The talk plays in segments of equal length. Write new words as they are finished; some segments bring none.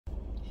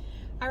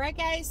Alright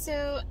guys,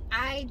 so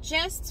I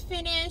just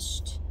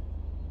finished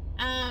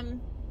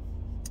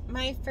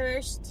my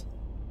first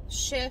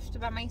shift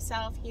by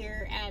myself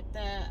here at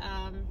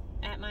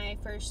the at my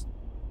first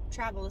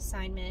travel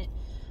assignment.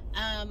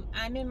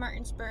 I'm in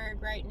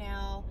Martinsburg right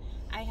now.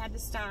 I had to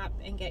stop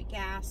and get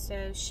gas,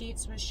 so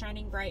Sheetz was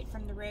shining bright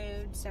from the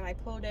road, so I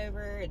pulled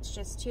over. It's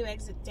just two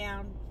exits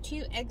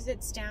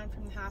down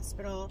from the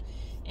hospital,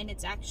 and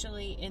it's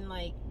actually in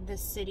like the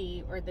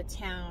city or the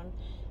town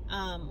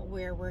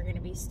where we're going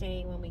to be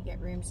staying when we get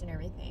rooms and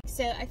everything.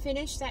 So I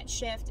finished that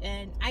shift,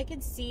 and I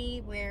could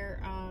see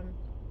where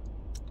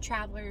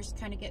travelers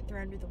kind of get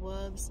thrown to the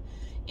wolves,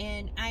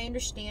 and I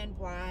understand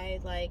why,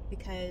 like,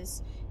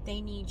 because they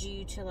need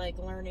you to like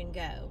learn and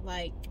go,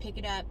 like pick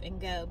it up and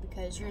go,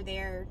 because you're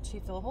there to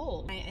fill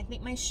holes. I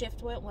think my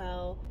shift went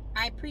well.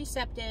 I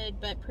precepted,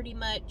 but pretty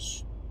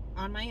much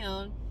on my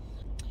own.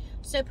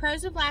 So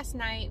pros of last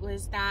night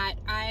was that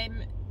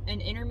I'm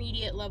an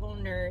intermediate level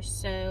nurse,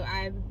 so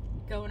I'm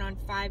going on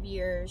 5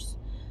 years,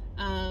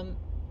 and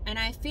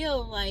I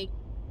feel like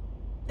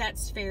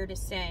that's fair to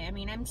say. I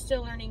mean, I'm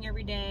still learning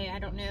every day. I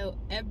don't know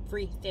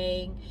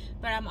everything,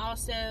 but I'm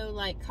also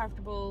like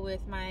comfortable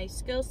with my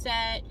skill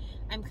set.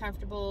 I'm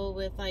comfortable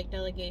with like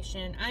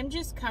delegation. I'm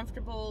just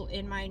comfortable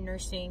in my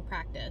nursing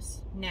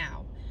practice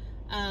now.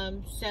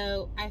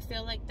 So I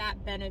feel like that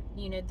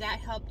that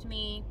helped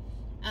me.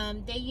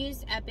 They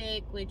use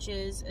Epic, which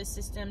is a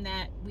system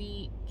that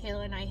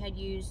Kayla and I had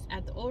used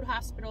at the old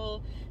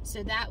hospital,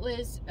 so that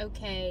was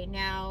okay.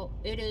 Now,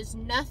 it is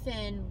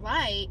nothing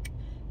like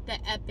the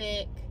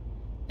Epic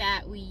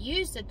that we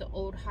used at the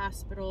old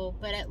hospital,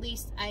 but at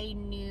least I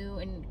knew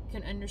and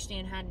could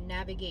understand how to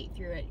navigate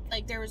through it.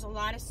 Like, there was a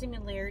lot of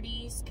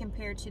similarities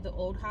compared to the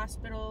old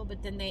hospital,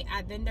 but then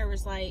there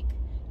was like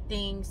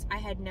things I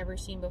had never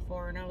seen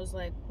before, and I was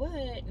like,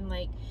 what? And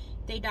like,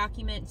 they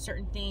document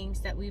certain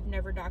things that we've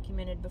never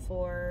documented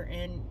before,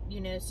 and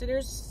so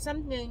there's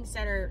some things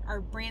that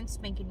are brand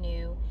spanking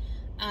new.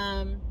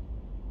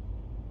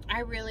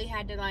 I really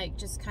had to like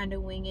just kind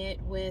of wing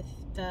it with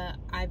the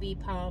IV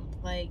pump,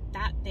 like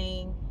that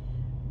thing.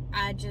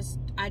 I just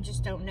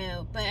don't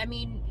know. But I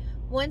mean,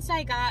 once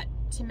I got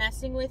to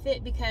messing with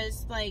it,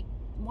 because like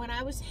when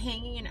I was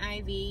hanging an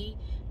IV,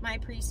 my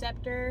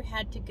preceptor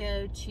had to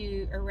go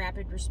to a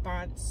rapid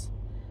response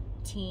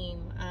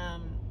team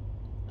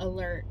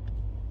alert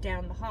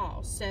down the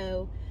hall.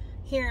 So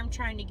here I'm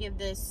trying to give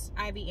this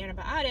IV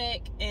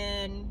antibiotic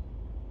and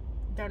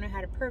don't know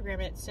how to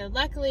program it. So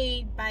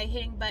luckily, by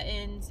hitting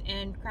buttons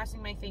and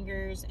crossing my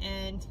fingers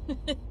and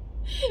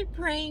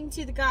praying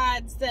to the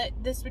gods that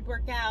this would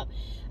work out,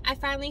 I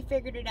finally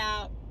figured it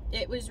out.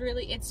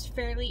 It's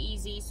fairly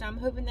easy, so I'm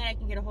hoping that I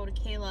can get a hold of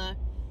Kayla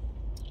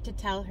to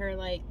tell her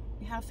like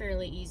how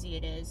fairly easy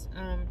it is.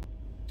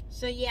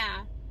 So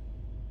yeah,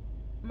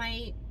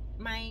 my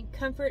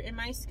comfort and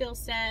my skill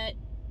set,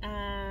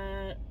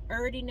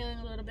 already knowing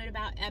a little bit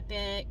about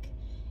Epic,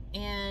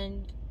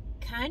 and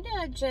kind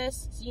of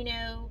just,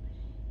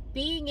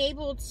 being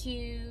able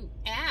to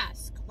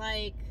ask,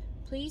 like,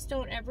 please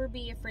don't ever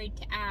be afraid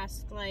to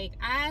ask. Like,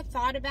 I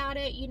thought about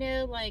it,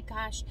 like,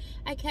 gosh,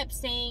 I kept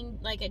saying,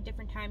 like, at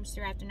different times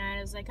throughout the night,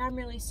 I was like, I'm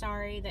really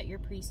sorry that you're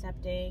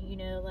precepting,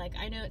 like,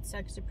 I know it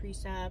sucks to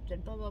precept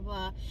and blah, blah,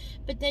 blah.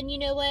 But then, you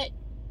know what?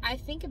 I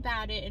think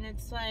about it, and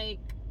it's like,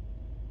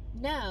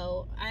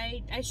 no,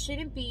 I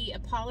shouldn't be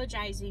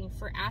apologizing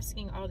for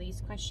asking all these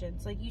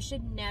questions. Like, you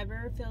should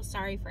never feel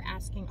sorry for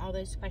asking all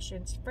those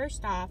questions.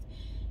 First off,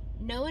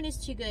 no one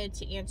is too good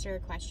to answer a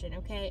question,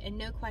 okay? And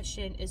no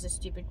question is a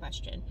stupid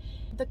question.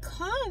 The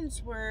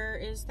cons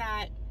is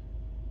that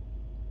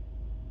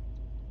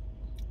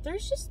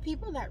there's just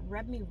people that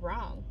rub me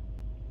wrong.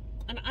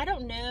 And I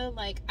don't know,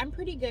 like, I'm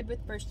pretty good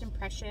with first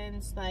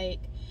impressions.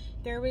 Like,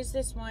 there was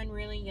this one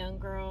really young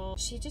girl.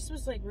 She just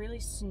was, like, really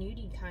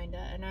snooty, kind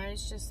of. And I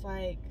was just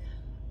like,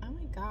 oh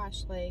my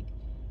gosh, like,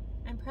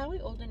 I'm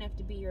probably old enough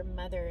to be your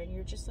mother, and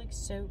you're just, like,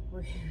 so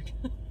rude.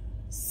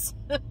 So,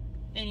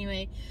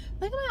 anyway,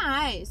 look at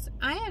my eyes.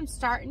 I am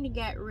starting to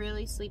get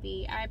really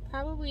sleepy. I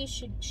probably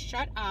should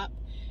shut up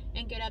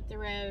and get up the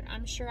road.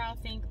 I'm sure I'll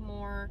think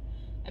more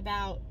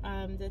about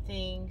the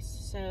things.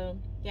 So,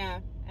 yeah,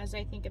 as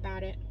I think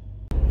about it.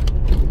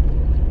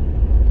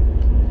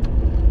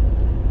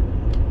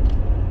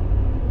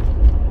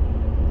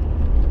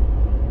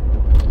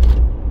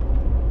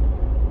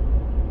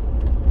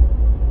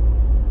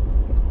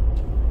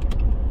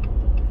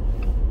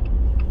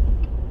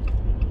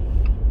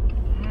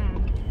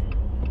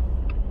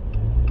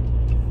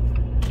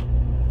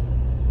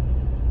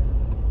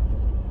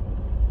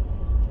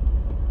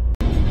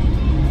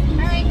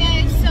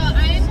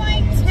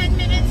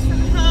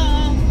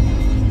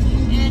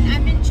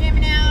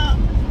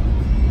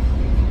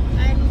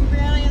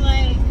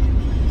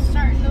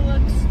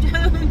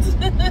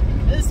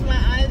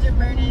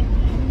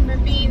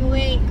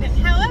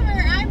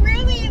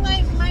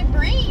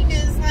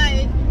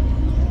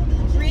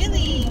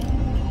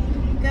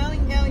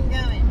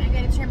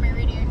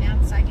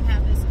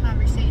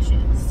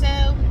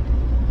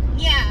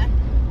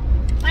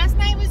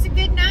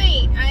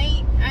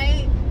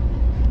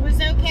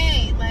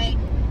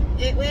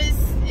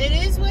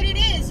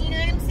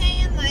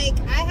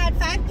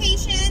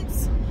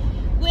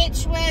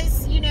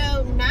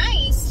 so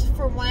nice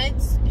for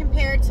once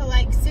compared to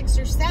like 6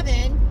 or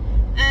 7.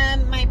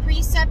 My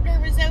preceptor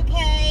was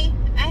okay.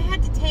 I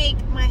had to take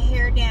my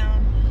hair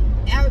down.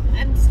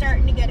 I'm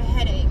starting to get a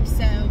headache,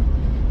 so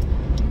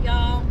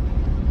y'all,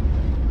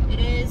 it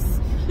is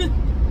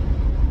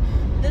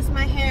this is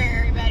my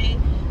hair, everybody.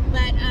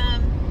 But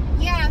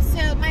yeah,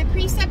 so my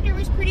preceptor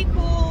was pretty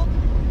cool.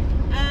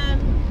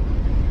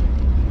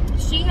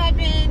 She had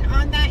been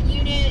on that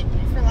unit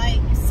for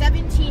like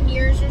 17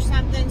 years or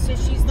something, so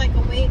she's like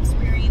a way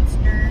experienced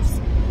nurse.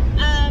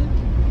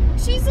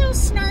 She's a little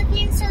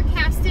snarky and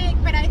sarcastic,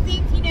 but I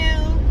think, you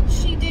know,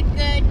 she did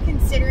good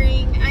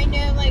considering. I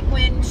know, like,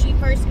 when she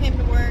first came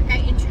to work, I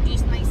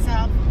introduced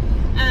myself,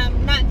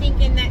 not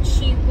thinking that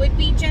she would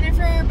be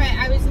Jennifer, but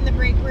I was in the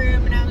break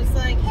room and I was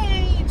like,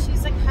 hey, and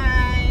she's like,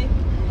 hi.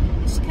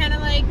 And she kind of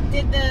like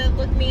did the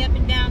look me up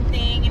and down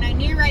thing, and I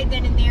knew right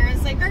then and there, I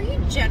was like, are you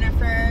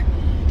Jennifer?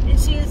 And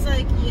she was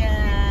like,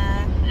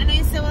 yeah. And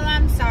I said, well,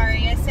 I'm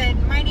sorry. I said,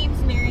 my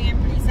name's Mary,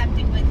 I'm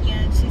precepting with you.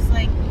 And she's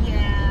like,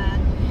 yeah.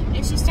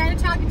 And she started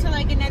talking to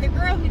like another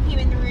girl who came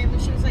in the room,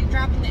 and she was like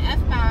dropping the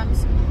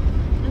F-bombs.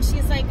 And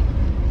she's like,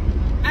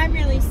 I'm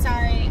really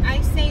sorry.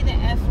 I say the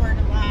F word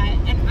a lot.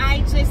 And I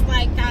just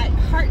like got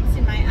hearts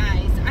in my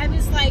eyes. I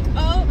was like,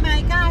 oh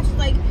my gosh.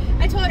 Like,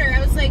 I told her, I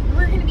was like,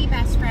 we're going to be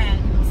best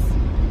friends.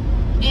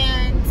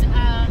 And,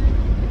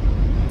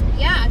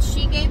 yeah,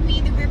 she gave me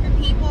the group of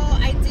people.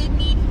 I did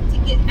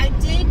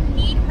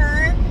need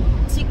her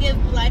to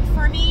give blood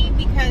for me,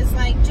 because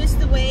like just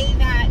the way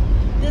that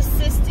the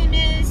system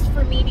is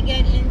for me to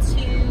get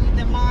into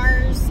the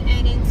Mars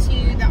and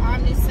into the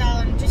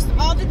Omnicell and just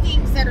all the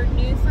things that are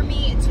new for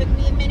me, it took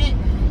me a minute.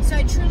 So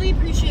I truly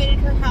appreciated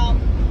her help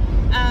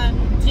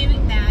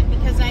doing that,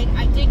 because I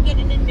did get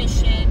an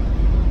admission.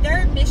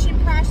 Their admission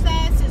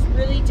process is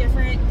really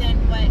different than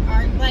what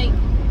our, like,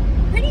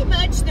 pretty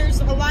much there's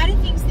a lot of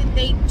things that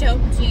they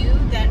don't do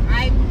that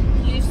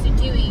I'm used to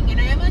doing, and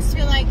I almost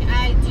feel like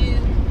I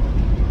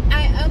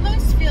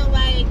almost feel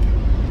like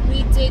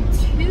we did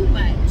too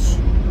much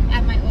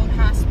at my old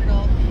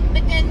hospital.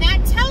 But then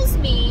that tells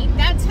me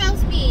that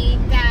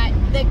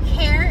the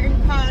care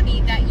and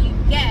quality that you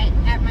get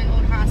at my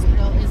old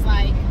hospital is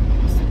like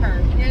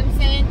superb. You know what I'm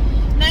saying?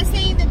 I'm not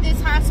saying that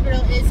this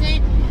hospital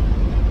isn't,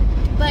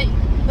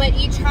 but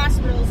each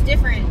hospital is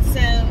different. So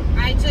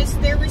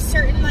there were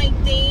certain like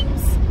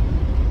things,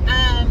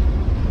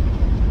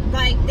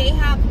 like they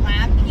have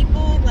lab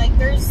people, like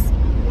there's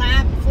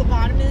lab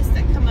phlebotomists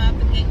that come up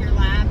and get your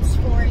labs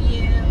for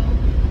you.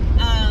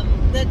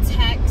 The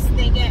techs,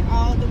 they get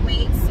all the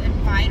weights and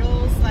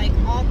vitals, like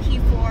all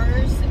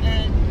Q4s,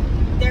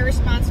 and they're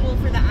responsible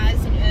for the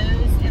I's and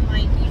O's, and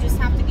like you just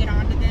have to get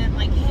onto them,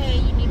 like, hey,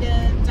 you need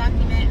to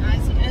document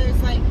I's and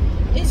O's. Like,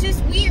 it's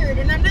just weird,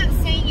 and I'm not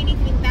saying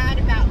anything bad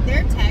about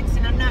their techs,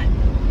 and I'm not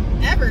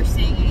ever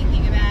saying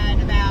anything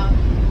bad about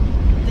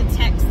the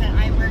techs that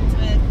I worked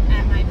with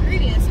at my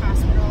previous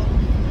hospital,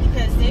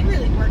 because they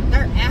really worked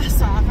their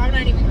ass off. I'm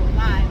not even gonna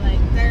lie, like,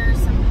 there's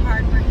some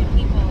hard-working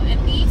people,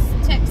 and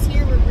these techs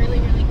here were really,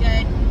 really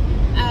good.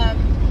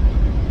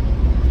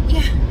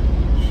 Yeah,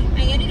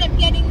 I ended up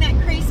getting that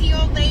crazy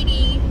old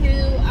lady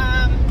who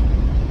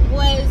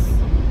was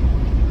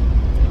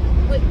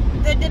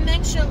with the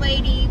dementia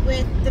lady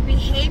with the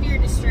behavior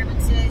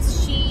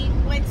disturbances. She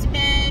went to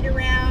bed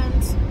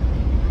around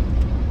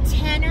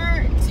 10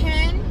 or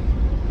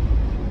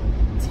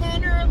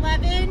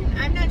 11,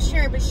 I'm not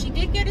sure, but she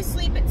did go to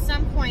sleep at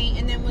some point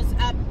and then was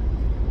up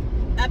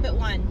at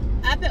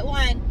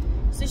 1.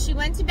 So she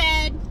went to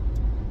bed,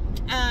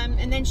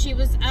 and then she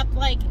was up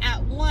like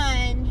at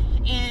 1,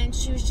 and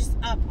she was just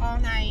up all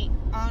night,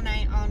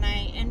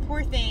 and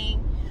poor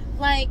thing,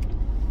 like,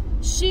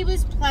 she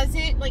was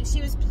pleasant, like,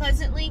 she was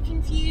pleasantly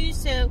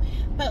confused, so,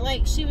 but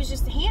like, she was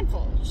just a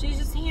handful,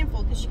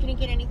 because she couldn't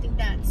get anything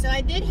done. So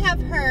I did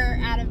have her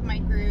out of my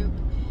group.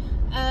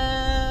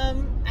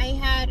 I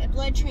had a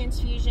blood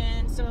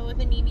transfusion, someone with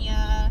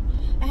anemia.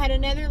 I had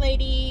another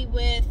lady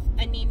with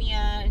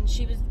anemia, and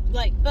she was,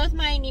 like, both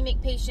my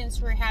anemic patients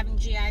were having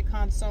GI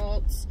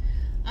consults.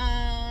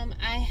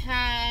 I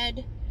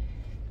had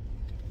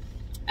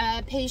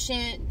a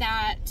patient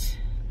that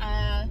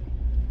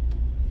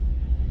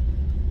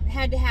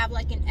had to have,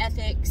 like, an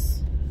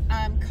ethics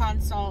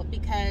consult,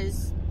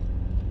 because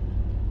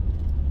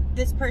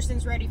this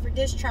person's ready for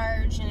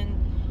discharge, and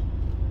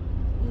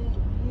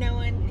no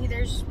one,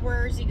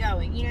 where's he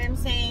going? You know what I'm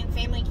saying?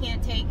 Family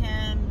can't take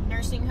him,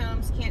 nursing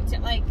homes can't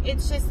take, like,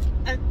 it's just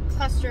a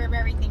cluster of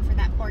everything for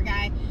that poor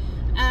guy.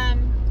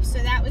 So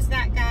that was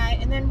that guy.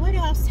 And then what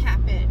else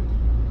happened?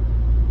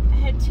 I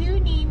had 2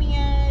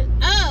 anemias.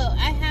 Oh,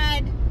 I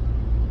had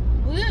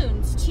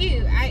wounds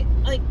too.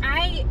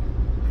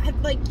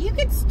 Like, you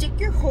could stick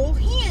your whole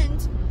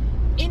hand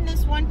in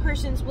this one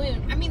person's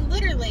wound. I mean,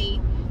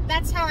 literally,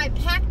 that's how I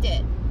packed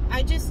it.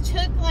 I just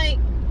took, like,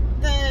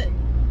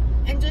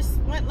 and just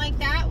went like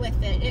that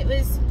with it. It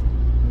was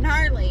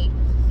gnarly.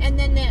 And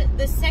then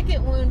the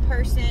second wound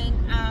person,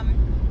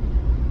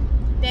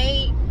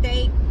 they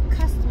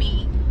cussed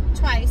me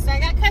twice. So I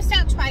got cussed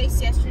out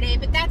twice yesterday,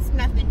 but that's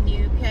nothing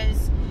new,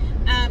 because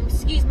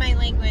excuse my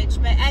language,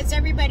 but as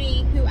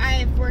everybody who I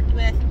have worked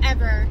with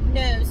ever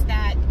knows,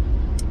 that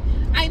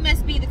I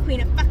must be the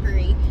queen of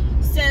fuckery.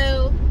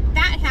 So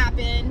that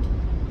happened,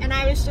 and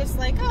I was just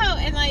like, oh,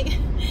 and like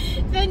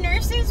the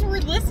nurses were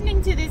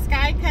listening to this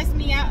guy cuss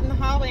me out in the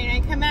hallway,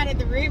 and I come out of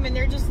the room and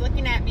they're just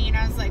looking at me, and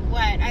I was like,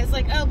 what? I was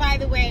like, oh, by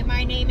the way,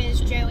 my name is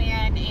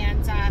Joanne,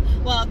 and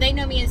well, they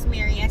know me as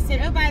Mary. I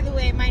said, oh, by the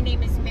way, my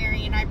name is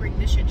Mary, and I bring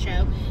the shit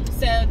show.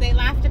 So they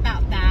laughed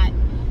about that.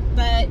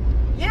 But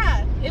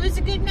yeah, it was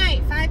a good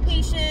night. 5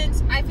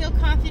 patients. I feel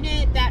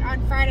confident that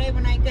on Friday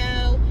when I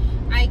go,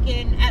 I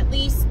can at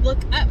least look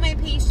up my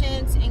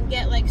patients and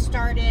get like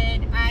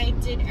started. I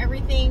did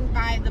everything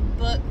by the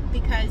book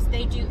because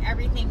they do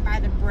everything by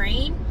the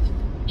brain.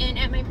 And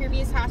at my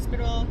previous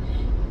hospital,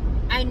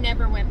 I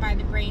never went by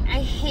the brain.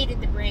 I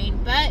hated the brain.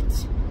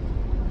 But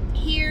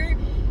here,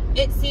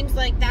 it seems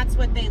like that's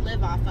what they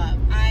live off of.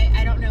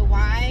 I don't know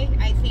why.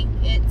 I think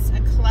it's a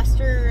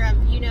cluster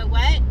of you know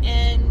what,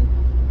 and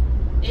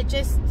it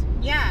just,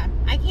 yeah,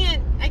 I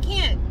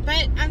can't,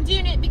 but I'm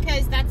doing it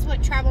because that's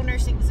what travel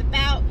nursing is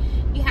about.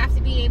 You have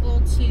to be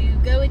able to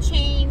go a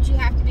change, you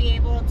have to be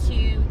able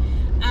to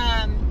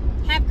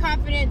have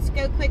confidence,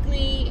 go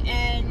quickly,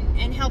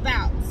 and help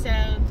out. So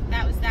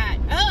that was that.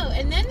 Oh,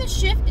 and then the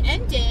shift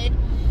ended,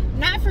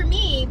 not for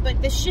me,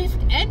 but the shift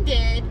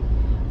ended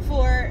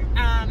for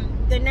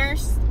the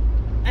nurse,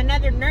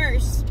 another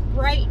nurse,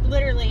 right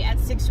literally at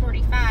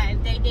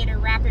 6:45. They did a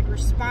rapid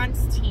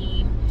response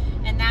team,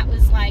 and that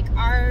was like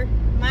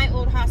my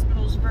old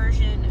hospital's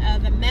version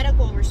of a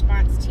medical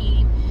response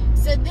team.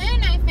 So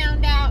then I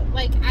found out,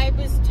 like, I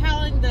was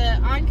telling the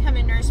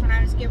oncoming nurse when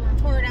I was giving a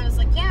report, I was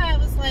like, yeah, I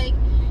was like,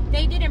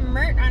 they did a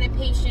MERT on a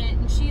patient,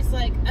 and she's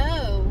like,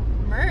 oh,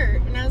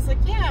 MERT? And I was like,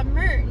 yeah,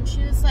 MERT. And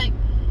she was like,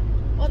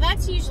 well,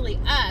 that's usually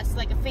us,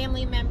 like a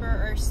family member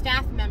or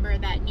staff member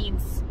that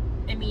needs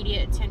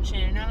immediate attention.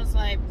 And I was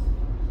like,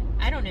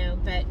 I don't know,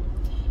 but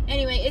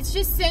anyway, it's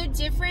just so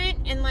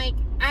different. And like,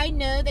 I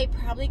know they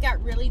probably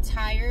got really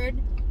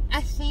tired.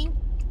 I think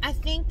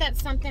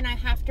that's something I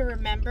have to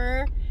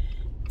remember,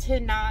 to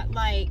not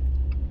like,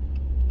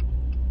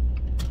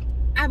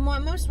 I'm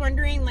almost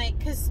wondering, like,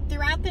 because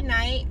throughout the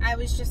night I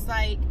was just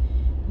like,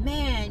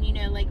 man, you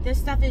know, like this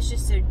stuff is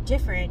just so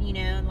different, you know,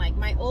 and like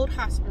my old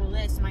hospital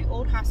this, my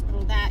old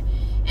hospital that.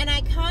 And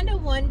I kind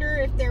of wonder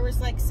if there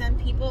was like some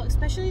people,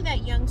 especially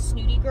that young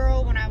snooty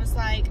girl, when I was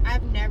like,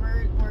 I've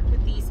never worked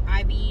with these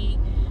IV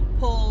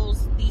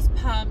pulls, these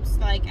pumps,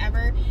 like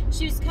ever.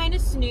 She was kind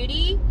of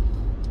snooty,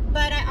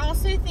 but I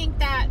also think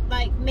that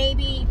like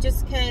maybe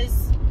just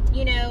because,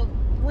 you know,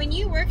 when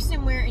you work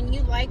somewhere and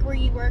you like where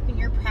you work and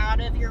you're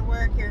proud of your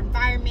work, your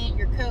environment,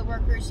 your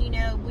co-workers, you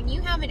know, when you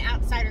have an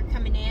outsider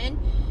coming in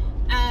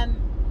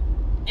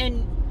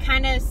and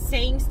kind of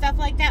saying stuff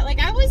like that, like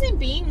I wasn't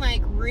being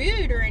like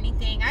rude or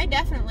anything. I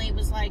definitely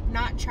was like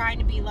not trying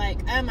to be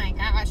like, oh my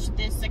gosh,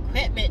 this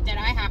equipment that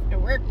I have to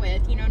work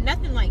with, you know,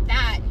 nothing like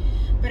that.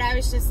 But I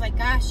was just like,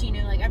 gosh, you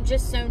know, like, I'm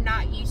just so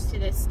not used to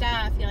this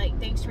stuff. You're like,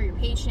 thanks for your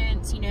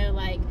patience, you know,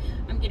 like,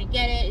 I'm going to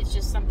get it. It's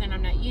just something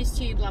I'm not used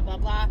to, blah, blah,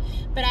 blah.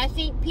 But I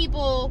think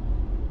people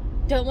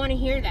don't want to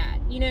hear that.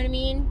 You know what I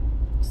mean?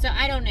 So,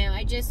 I don't know.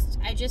 I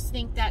just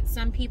think that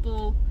some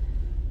people...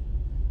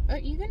 Are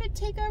you going to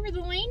take over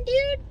the lane,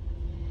 dude?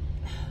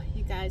 Oh,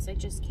 you guys, I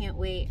just can't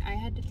wait. I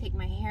had to take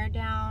my hair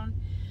down.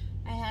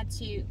 I had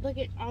to... Look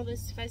at all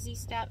this fuzzy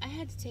stuff. I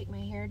had to take my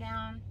hair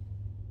down.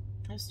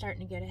 I was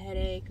starting to get a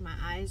headache. My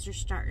eyes are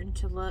starting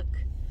to look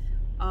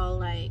all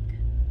like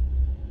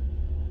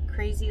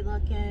crazy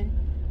looking.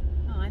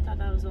 Oh, I thought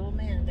that was an old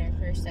man there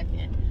for a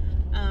second.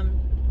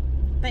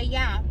 But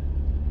yeah,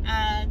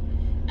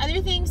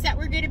 other things that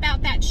were good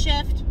about that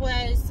shift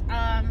was,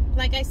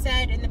 like I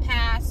said in the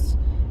past,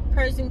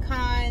 pros and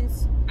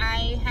cons.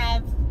 I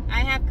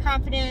have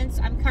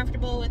confidence. I'm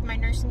comfortable with my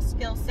nursing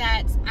skill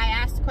sets. I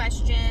asked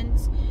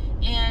questions.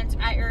 And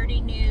I already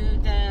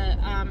knew,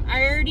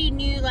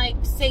 like,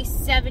 say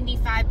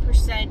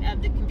 75%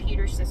 of the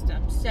computer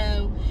system.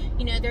 So,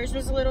 you know, theirs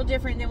was a little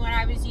different than what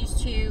I was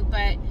used to,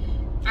 but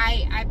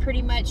I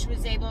pretty much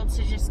was able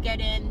to just get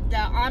in. The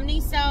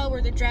Omnicell,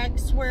 where the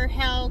drugs were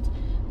held,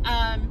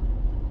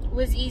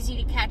 was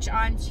easy to catch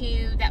on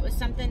to. That was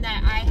something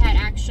that I had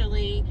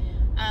actually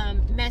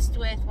messed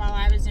with while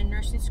I was in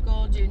nursing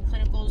school, doing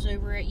clinicals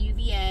over at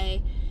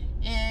UVA.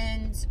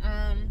 And,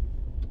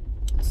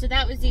 so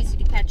that was easy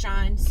to catch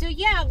on. So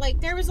yeah,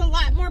 like there was a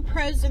lot more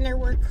pros than there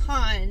were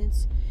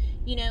cons.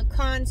 You know,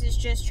 cons is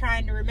just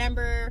trying to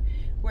remember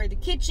where the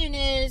kitchen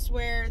is,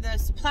 where the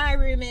supply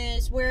room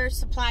is, where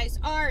supplies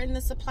are in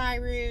the supply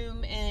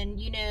room, and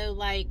you know,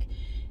 like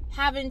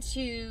having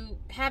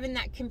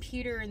that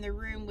computer in the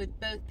room with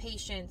both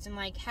patients, and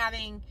like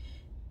having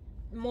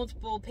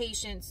multiple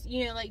patients,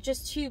 you know, like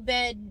just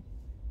 2-bed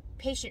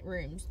patient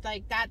rooms.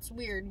 Like that's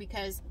weird,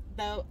 because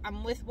though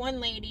I'm with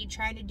one lady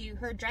trying to do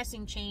her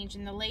dressing change,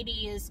 and the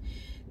lady is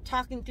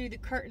talking through the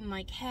curtain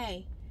like,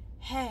 hey,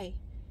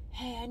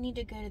 I need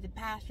to go to the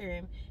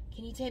bathroom.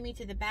 Can you take me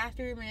to the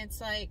bathroom? And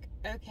it's like,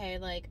 okay,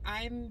 like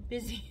I'm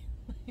busy.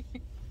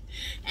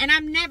 And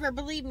I'm never,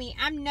 believe me,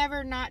 I'm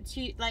never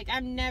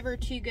I'm never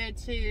too good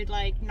to,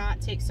 like,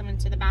 not take someone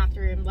to the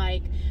bathroom.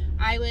 Like,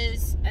 I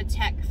was a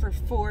tech for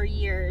 4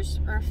 years,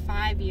 or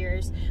 5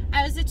 years.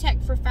 I was a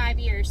tech for 5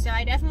 years, so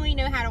I definitely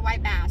know how to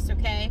wipe ass,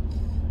 okay?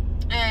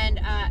 And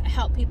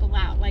help people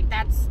out. Like,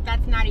 that's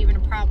not even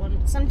a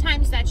problem.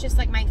 Sometimes that's just,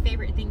 like, my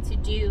favorite thing to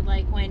do.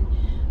 Like, when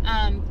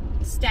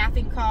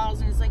staffing calls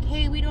and it's like,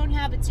 hey, we don't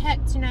have a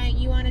tech tonight,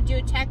 you want to do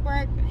a tech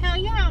work? Hell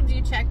yeah, I'll do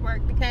tech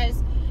work,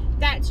 because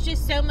that's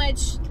just so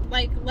much,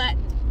 like,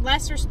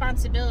 less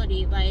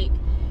responsibility. Like,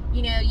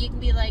 you know, you can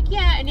be like,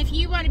 yeah, and if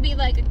you want to be,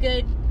 like, a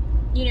good,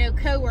 you know,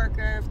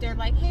 co-worker, if they're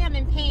like, hey, I'm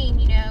in pain,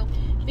 you know,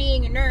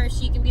 being a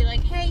nurse, you can be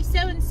like, hey,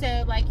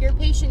 so-and-so, like, your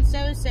patient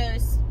so-and-so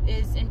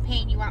is in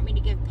pain, you want me to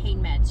give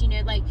pain meds, you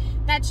know, like,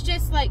 that's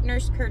just, like,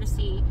 nurse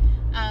courtesy,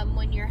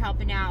 when you're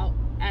helping out,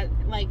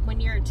 like, when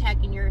you're a tech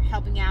and you're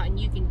helping out, and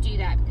you can do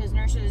that, because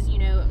nurses, you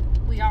know,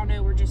 we all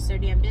know we're just so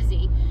damn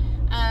busy.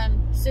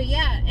 So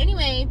yeah,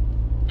 anyway,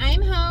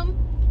 I'm home.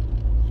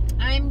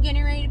 I'm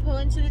getting ready to pull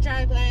into the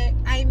driveway.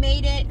 I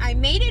made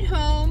it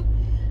home.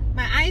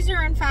 My eyes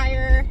are on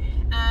fire.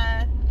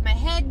 My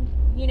head,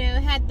 you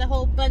know, had the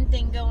whole bun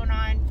thing going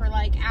on for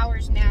like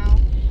hours now.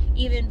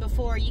 Even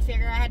before you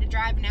figure I had to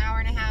drive an hour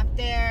and a half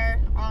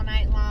there all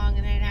night long,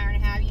 and then an hour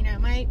and a half, you know,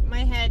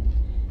 my head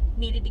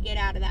needed to get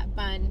out of that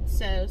bun.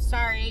 So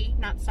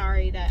not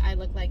sorry that I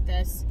look like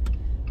this,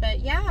 but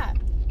yeah,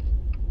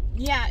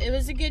 it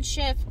was a good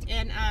shift.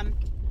 And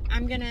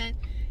I'm gonna,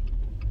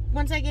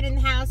 once I get in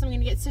the house, I'm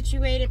gonna get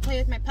situated, play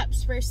with my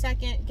pups for a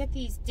second, get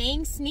these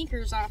dang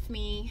sneakers off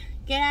me,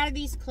 get out of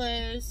these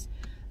clothes,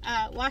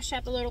 wash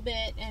up a little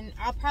bit, and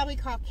I'll probably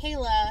call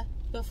Kayla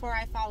before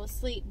I fall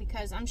asleep,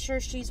 because I'm sure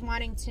she's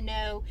wanting to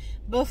know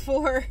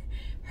before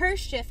her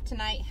shift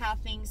tonight how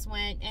things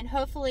went, and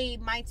hopefully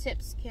my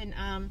tips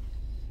can,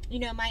 you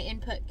know, my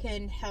input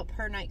can help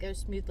her night go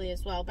smoothly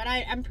as well. But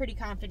I'm pretty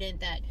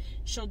confident that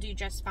she'll do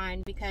just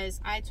fine, because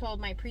I told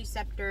my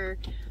preceptor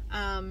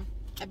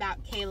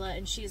about Kayla,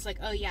 and she's like,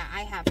 oh yeah,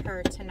 I have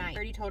her tonight. I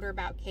already told her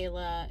about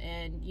Kayla,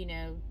 and you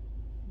know,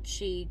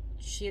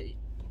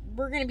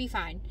 we're gonna be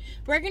fine.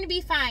 We're gonna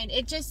be fine.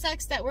 It just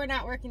sucks that we're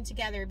not working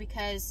together,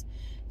 because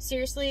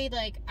seriously,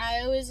 like, I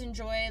always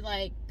enjoy,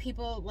 like,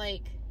 people,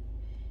 like,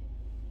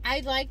 I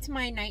liked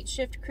my night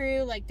shift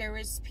crew. Like, there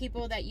was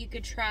people that you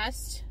could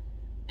trust,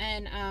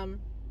 and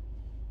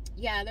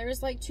yeah, there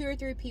was like 2 or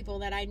 3 people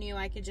that I knew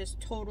I could just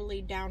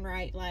totally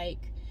downright,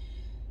 like,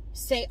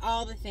 say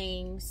all the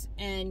things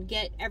and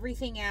get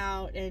everything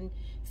out and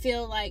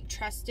feel like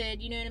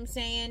trusted, you know what I'm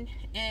saying?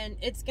 And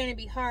it's gonna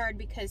be hard,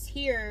 because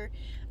here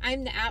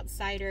I'm the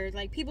outsider.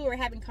 Like, people were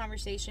having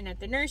conversation at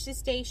the nurse's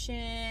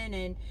station,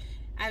 and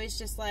I was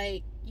just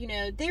like, you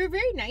know, they were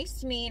very nice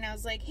to me, and I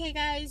was like, hey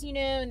guys, you know,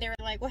 and they were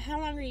like, well, how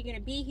long are you gonna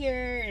be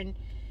here? And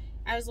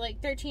I was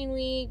like, 13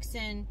 weeks,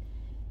 and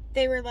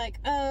they were like,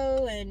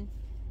 oh, and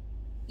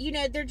you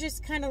know, they're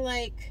just kind of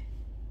like,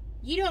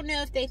 you don't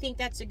know if they think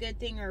that's a good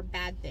thing or a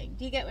bad thing.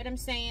 Do you get what I'm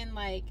saying?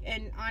 Like,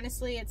 and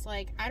honestly, it's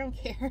like, I don't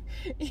care.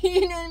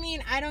 You know what I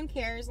mean? I don't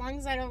care. As long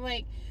as I don't,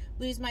 like,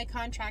 lose my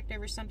contract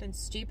over something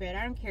stupid.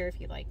 I don't care if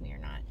you like me or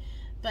not.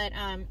 But,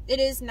 it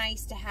is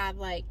nice to have,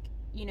 like,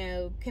 you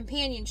know,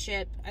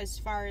 companionship as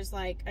far as,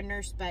 like, a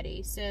nurse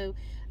buddy. So,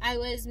 I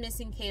was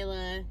missing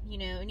Kayla, you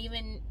know, and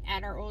even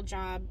at our old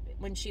job,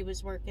 when she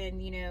was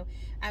working, you know,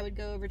 I would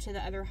go over to the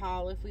other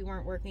hall if we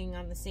weren't working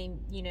on the same,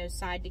 you know,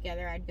 side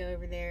together. I'd go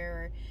over there,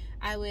 or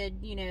I would,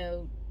 you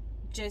know,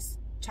 just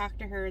talk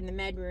to her in the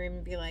med room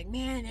and be like,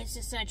 man, it's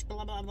just such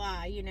blah, blah,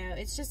 blah, you know.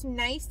 It's just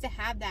nice to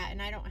have that,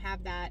 and I don't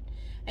have that.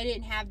 I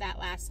didn't have that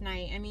last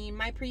night. I mean,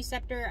 my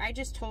preceptor, I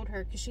just told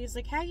her, because she was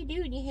like, how you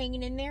doing? You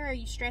hanging in there? Are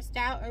you stressed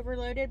out,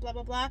 overloaded, blah,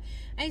 blah, blah?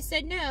 I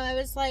said, no. I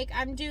was like,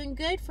 I'm doing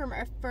good for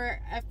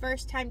a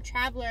first-time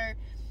traveler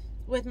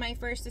with my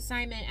first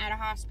assignment at a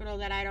hospital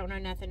that I don't know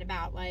nothing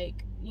about.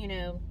 Like, you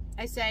know,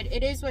 I said,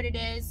 it is what it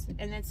is,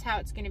 and that's how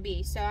it's going to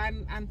be. So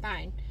I'm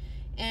fine.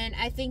 And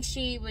I think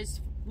she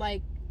was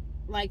like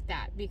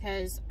that,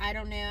 because I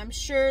don't know, I'm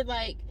sure,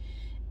 like,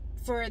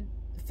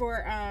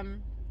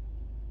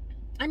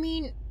 I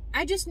mean,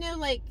 I just know,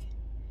 like,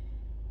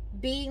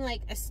 being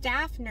like a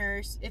staff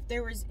nurse, if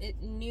there was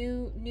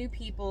new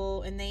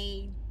people and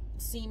they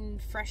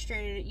seemed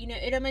frustrated, you know,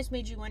 it almost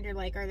made you wonder,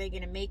 like, are they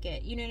gonna make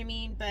it, you know what I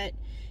mean? But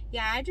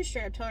yeah, I just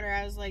straight up told her,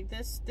 I was like,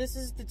 this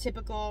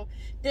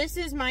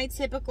is my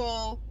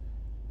typical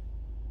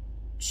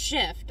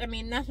shift. I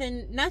mean,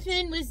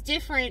 nothing was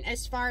different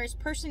as far as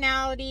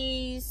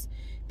personalities,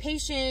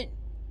 patient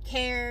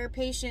care,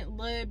 patient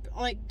load,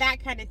 like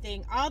that kind of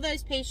thing. All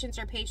those patients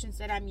are patients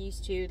that I'm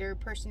used to. Their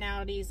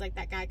personalities, like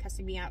that guy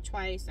cussing me out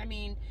twice. I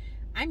mean,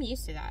 I'm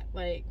used to that.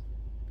 Like,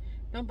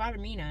 don't bother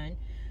me none.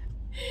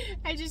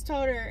 I just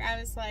told her, I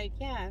was like,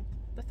 yeah,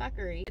 the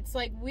fuckery. It's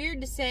like weird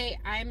to say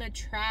I'm a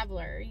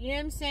traveler. You know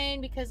what I'm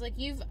saying? Because like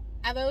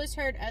I've always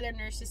heard other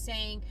nurses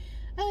saying,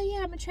 oh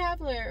yeah, I'm a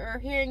traveler, or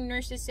hearing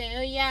nurses say,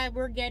 oh yeah,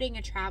 we're getting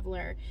a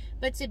traveler.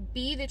 But to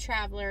be the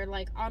traveler,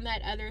 like on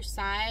that other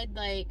side,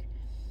 like,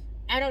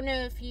 I don't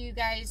know if you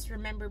guys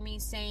remember me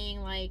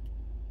saying, like,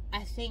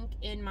 I think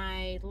in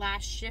my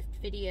last shift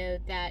video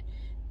that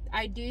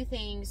I do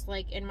things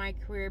like in my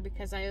career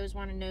because I always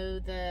want to know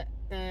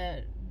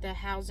the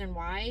hows and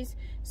whys.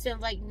 So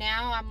like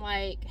now I'm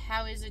like,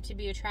 how is it to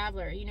be a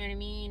traveler? You know what I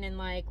mean? And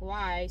like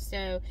why?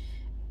 So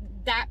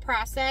that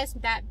process,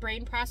 that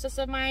brain process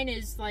of mine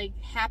is like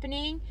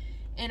happening,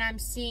 and I'm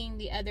seeing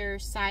the other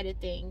side of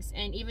things.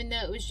 And even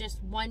though it was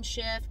just one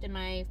shift in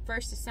my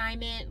first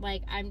assignment,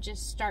 like I'm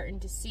just starting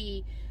to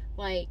see,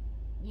 like,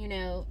 you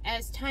know,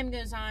 as time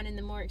goes on and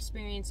the more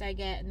experience I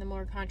get and the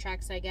more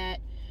contracts I get,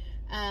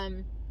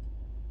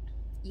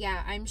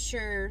 yeah, I'm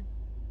sure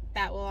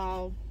that will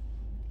all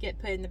get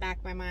put in the back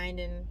of my mind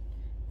and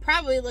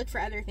probably look for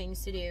other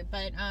things to do.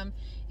 But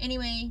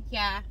anyway,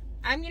 yeah,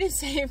 I'm gonna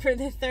say for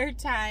the third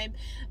time,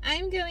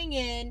 I'm going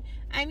in,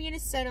 I'm gonna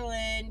settle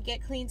in,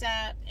 get cleaned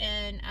up,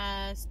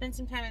 and spend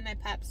some time with my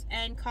pups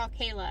and call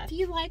Kayla. If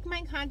you like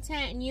my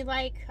content and you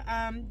like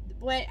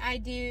what I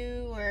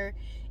do or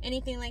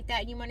anything like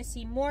that, and you want to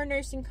see more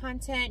nursing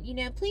content, you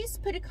know, please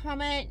put a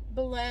comment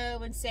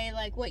below and say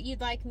like what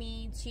you'd like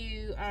me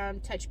to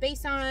touch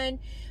base on.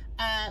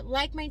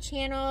 Like my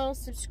channel,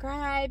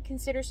 subscribe,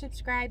 consider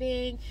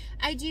subscribing.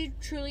 I do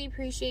truly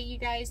appreciate you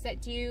guys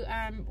that do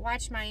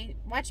watch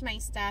my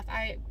stuff.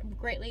 I'm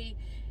greatly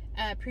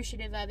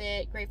appreciative of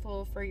it,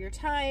 grateful for your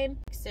time.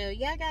 So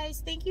yeah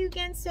guys, thank you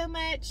again so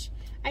much.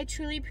 I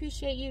truly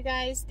appreciate you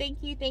guys.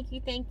 Thank you, thank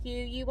you, thank you.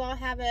 You all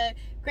have a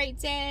great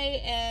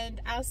day, and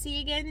I'll see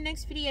you again in the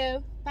next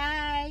video.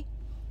 Bye.